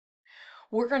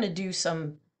we're going to do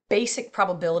some basic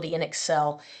probability in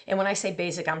Excel. And when I say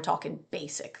basic, I'm talking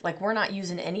basic. Like we're not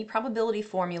using any probability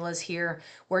formulas here.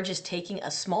 We're just taking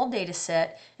a small data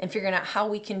set and figuring out how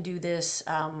we can do this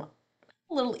a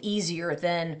little easier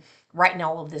than writing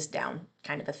all of this down,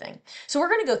 kind of a thing. So we're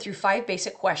going to go through 5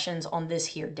 basic questions on this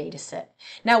here data set.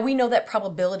 Now we know that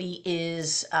probability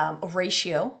is a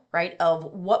ratio, right, of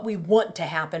what we want to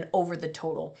happen over the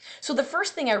total. So the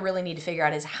first thing I really need to figure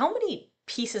out is how many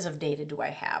pieces of data do I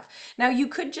have? Now you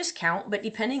could just count, but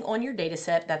depending on your data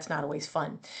set, that's not always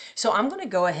fun. So I'm going to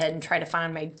go ahead and try to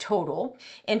find my total.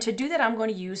 And to do that, I'm going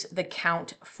to use the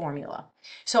count formula.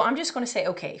 So I'm just going to say,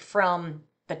 okay, from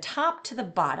the top to the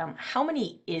bottom, how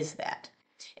many is that?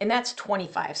 And that's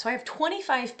 25. So I have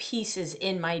 25 pieces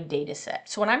in my data set.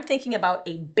 So when I'm thinking about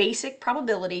a basic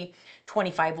probability,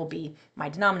 25 will be my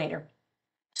denominator.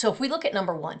 So if we look at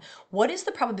number 1, what is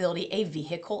the probability a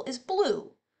vehicle is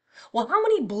blue? Well, how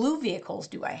many blue vehicles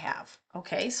do I have?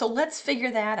 Okay, so let's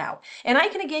figure that out. And I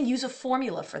can again use a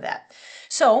formula for that.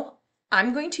 So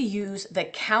I'm going to use the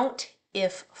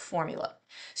countif formula.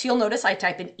 So you'll notice I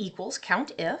type in equals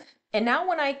countif. And now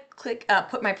when I click,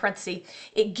 put my parenthesis,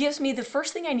 it gives me the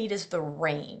first thing I need is the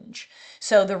range.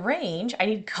 So the range, I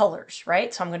need colors,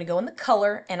 right? So I'm going to go in the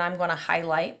color and I'm going to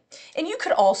highlight. And you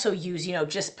could also use,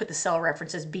 just put the cell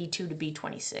references B2 to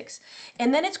B26.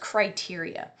 And then it's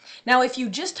criteria. Now, if you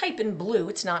just type in blue,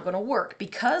 it's not going to work.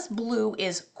 Because blue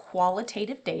is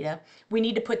qualitative data, we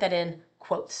need to put that in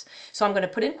quotes. So I'm going to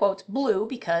put in quotes blue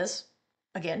because,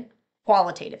 again,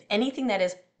 qualitative. Anything that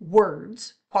is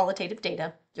words, qualitative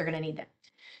data, you're going to need that.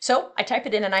 So I type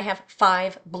it in and I have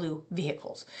 5 blue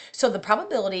vehicles. So the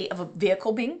probability of a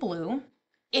vehicle being blue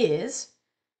is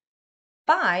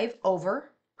 5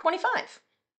 over 25,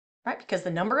 right? Because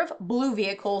the number of blue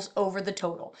vehicles over the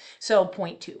total. So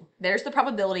 0.2. There's the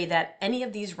probability that any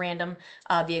of these random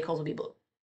vehicles will be blue.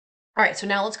 All right, so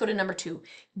now let's go to number 2.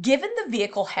 Given the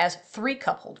vehicle has 3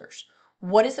 cup holders,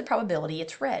 what is the probability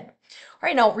it's red? All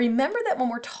right, now remember that when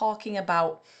we're talking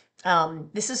about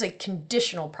this is a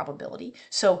conditional probability.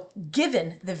 So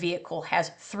given the vehicle has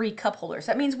 3 cup holders,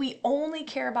 that means we only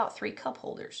care about 3 cup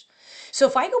holders. So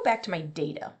if I go back to my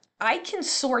data, I can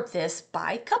sort this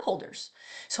by cup holders.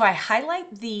 So I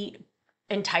highlight the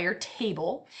entire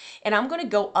table and I'm going to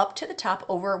go up to the top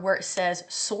over where it says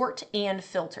sort and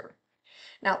filter.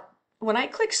 Now, when I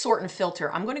click sort and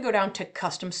filter, I'm going to go down to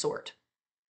custom sort.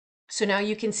 So now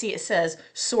you can see it says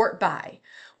sort by.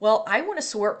 Well, I want to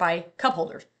sort by cup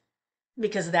holders,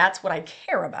 because that's what I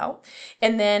care about.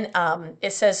 And then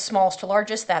it says smallest to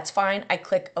largest, that's fine. I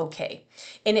click OK.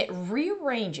 And it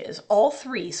rearranges all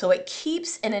 3, so it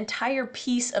keeps an entire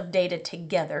piece of data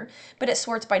together, but it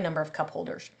sorts by number of cup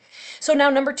holders. So now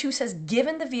number 2 says,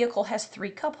 given the vehicle has 3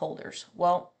 cup holders.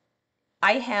 Well,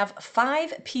 I have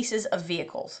 5 pieces of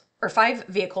vehicles, or 5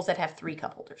 vehicles that have 3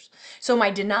 cup holders. So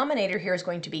my denominator here is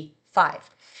going to be 5,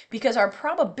 because our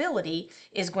probability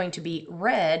is going to be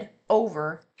red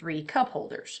over 3 cup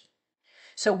holders.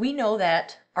 So we know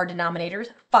that our denominator is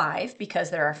 5 because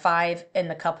there are 5 in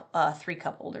the 3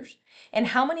 cup holders. And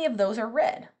how many of those are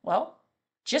red? Well,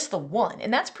 just the 1,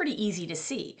 and that's pretty easy to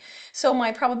see. So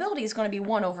my probability is going to be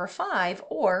 1 over 5,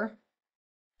 or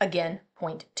again,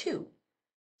 0.2,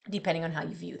 depending on how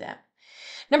you view that.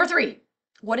 Number 3,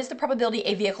 what is the probability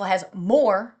a vehicle has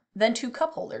more than 2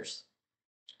 cup holders?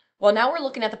 Well, now we're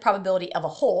looking at the probability of a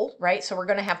whole, right? So we're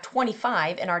going to have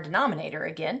 25 in our denominator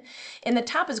again, and the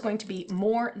top is going to be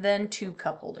more than 2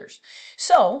 cup holders.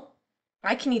 So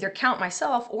I can either count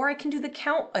myself or I can do the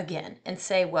count again and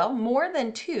say, well, more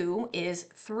than 2 is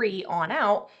 3 on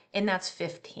out, and that's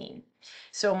 15.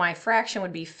 So my fraction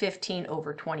would be 15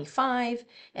 over 25,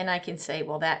 and I can say,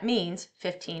 well, that means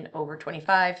 15 over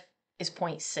 25 is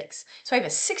 0.6. So I have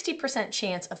a 60%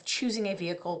 chance of choosing a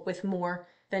vehicle with more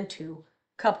than 2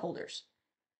 cup holders.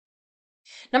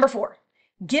 Number 4,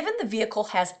 given the vehicle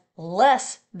has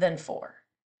less than 4.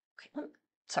 Okay,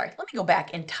 let me go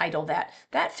back and title that.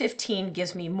 That 15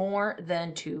 gives me more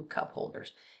than 2 cup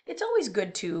holders. It's always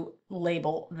good to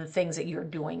label the things that you're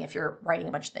doing if you're writing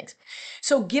a bunch of things.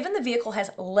 So given the vehicle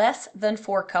has less than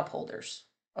 4 cup holders.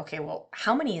 Okay, well,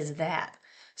 how many is that?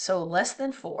 So less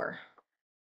than 4.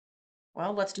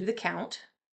 Well, let's do the count.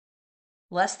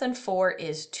 Less than 4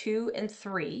 is 2 and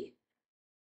 3.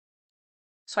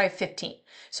 So I have 15.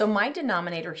 So my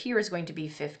denominator here is going to be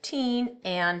 15,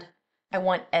 and I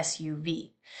want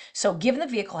SUV. So given the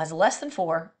vehicle has less than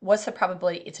 4, what's the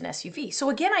probability it's an SUV? So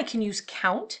again, I can use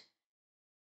count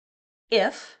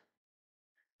if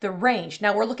the range.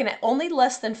 Now we're looking at only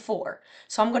less than 4.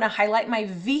 So I'm going to highlight my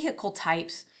vehicle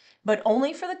types, but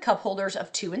only for the cup holders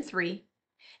of 2 and 3.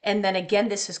 And then again,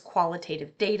 this is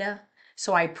qualitative data.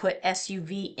 So I put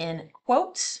SUV in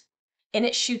quotes and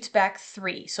it shoots back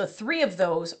 3. So 3 of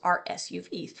those are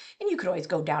SUVs. And you could always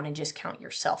go down and just count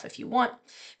yourself if you want.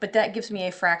 But that gives me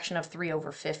a fraction of 3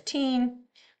 over 15,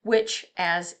 which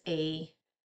as a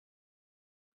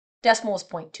decimal is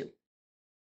 0.2.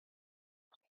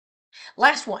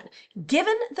 Last one,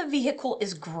 given the vehicle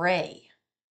is gray.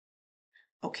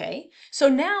 Okay, so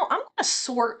now I'm going to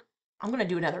sort, I'm going to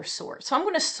do another sort. So I'm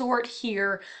going to sort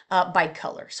here by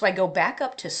color. So I go back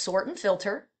up to sort and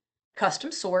filter,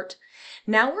 custom sort.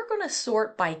 Now we're going to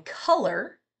sort by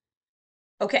color.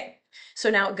 Okay,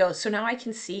 so now it goes, so now I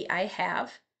can see I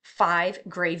have 5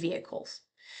 gray vehicles.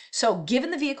 So given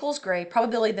the vehicle is gray,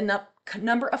 probability the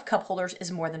number of cup holders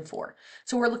is more than 4.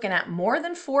 So we're looking at more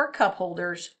than 4 cup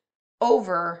holders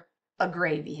over a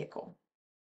gray vehicle.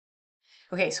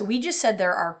 Okay, so we just said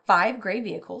there are 5 gray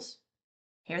vehicles.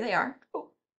 Here they are.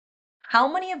 How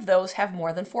many of those have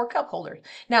more than 4 cup holders?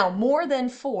 Now, more than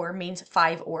 4 means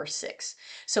 5 or 6.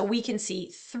 So we can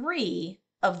see 3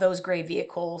 of those gray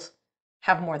vehicles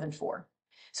have more than 4.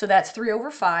 So that's 3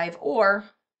 over 5, or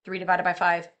 3 divided by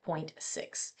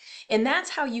 5.6. And that's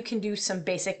how you can do some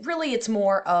basic, really it's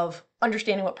more of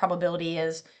understanding what probability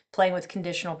is, playing with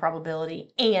conditional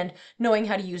probability, and knowing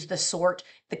how to use the sort,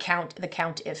 the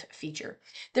countif feature.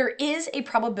 There is a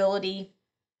probability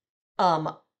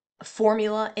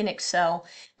formula in Excel,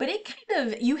 but it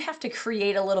kind of, you have to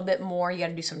create a little bit more. You got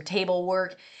to do some table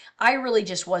work. I really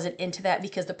just wasn't into that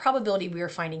because the probability we are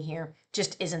finding here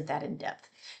just isn't that in depth.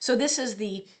 So this is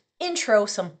the intro,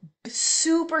 some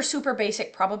super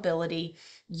basic probability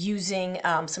using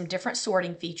some different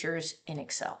sorting features in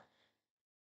Excel.